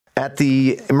At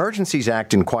the Emergencies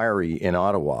Act inquiry in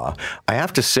Ottawa, I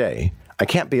have to say, I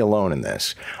can't be alone in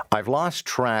this. I've lost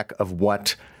track of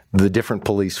what the different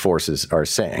police forces are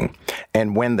saying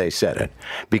and when they said it,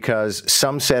 because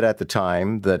some said at the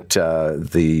time that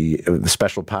the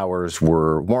special powers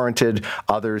were warranted.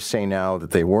 Others say now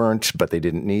that they weren't, but they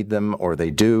didn't need them, or they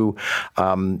do.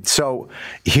 So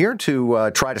here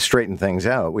to try to straighten things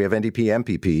out, we have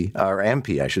NDP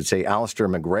MP, I should say, Alistair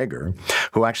MacGregor,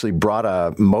 who actually brought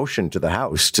a motion to the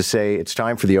House to say it's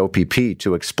time for the OPP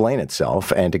to explain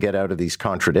itself and to get out of these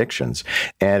contradictions.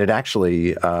 And it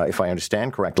actually, if I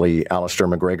understand correctly, Alistair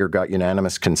MacGregor got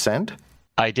unanimous consent?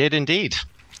 I did indeed.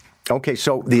 Okay,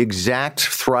 so the exact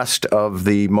thrust of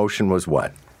the motion was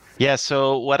what? Yeah,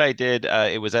 so what I did,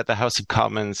 it was at the House of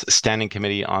Commons Standing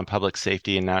Committee on Public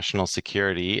Safety and National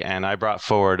Security, and I brought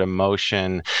forward a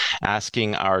motion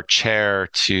asking our chair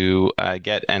to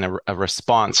get a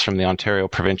response from the Ontario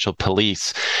Provincial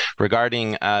Police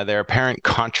regarding their apparent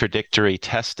contradictory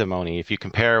testimony. If you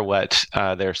compare what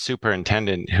their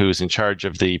superintendent, who's in charge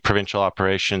of the Provincial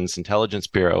Operations Intelligence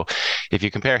Bureau, if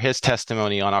you compare his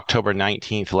testimony on October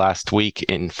 19th last week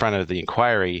in front of the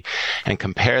inquiry and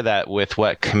compare that with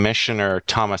what Commissioner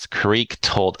Thomas Creek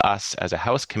told us as a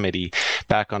House committee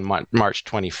back on March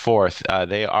 24th,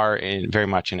 they are very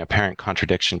much in apparent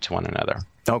contradiction to one another.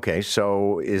 Okay,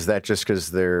 so is that just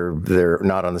because they're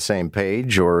not on the same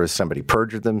page, or has somebody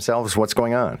perjured themselves? What's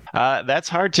going on? That's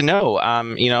hard to know.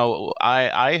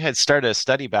 I had started a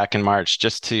study back in March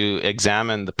just to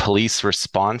examine the police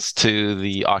response to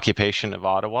the occupation of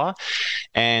Ottawa.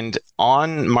 And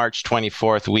on March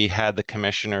 24th, we had the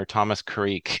Commissioner, Thomas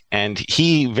Creek, and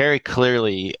he very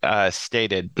clearly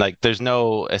stated, like, there's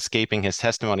no escaping his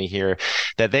testimony here,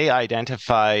 that they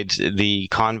identified the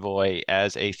convoy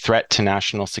as a threat to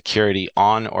national security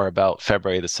on or about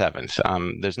February the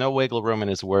 7th. There's no wiggle room in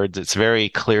his words. It's very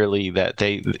clearly that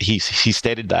he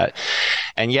stated that.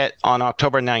 And yet on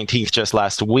October 19th, just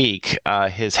last week,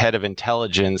 his head of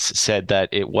intelligence said that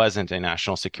it wasn't a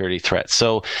national security threat.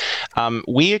 So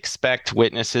we expect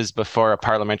witnesses before a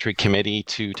parliamentary committee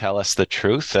to tell us the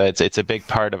truth. It's a big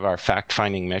part of our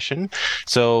fact-finding mission.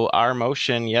 So our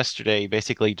motion yesterday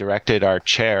basically directed our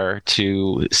chair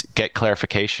to get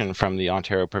clarification from the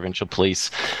Ontario Provincial Police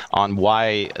on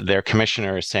why their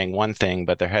commissioner is saying one thing,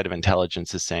 but their head of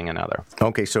intelligence is saying another.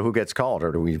 Okay, so who gets called?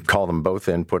 Or do we call them both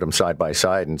in, put them side by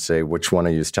side, and say which one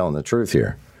of you is telling the truth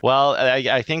here? Well,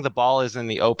 I think the ball is in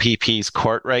the OPP's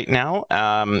court right now.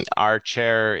 Our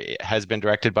chair has been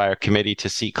directed by our committee to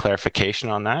seek clarification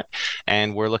on that,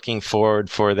 and we're looking forward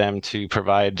for them to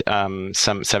provide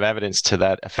some evidence to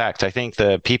that effect. I think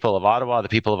the people of Ottawa, the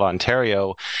people of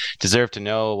Ontario, deserve to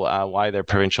know why their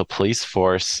provincial police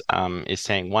force is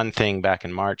saying one thing back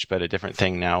in March, but a different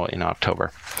thing now in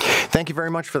October. Thank you very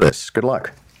much for this. Good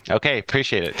luck. Okay,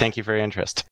 appreciate it. Thank you for your interest.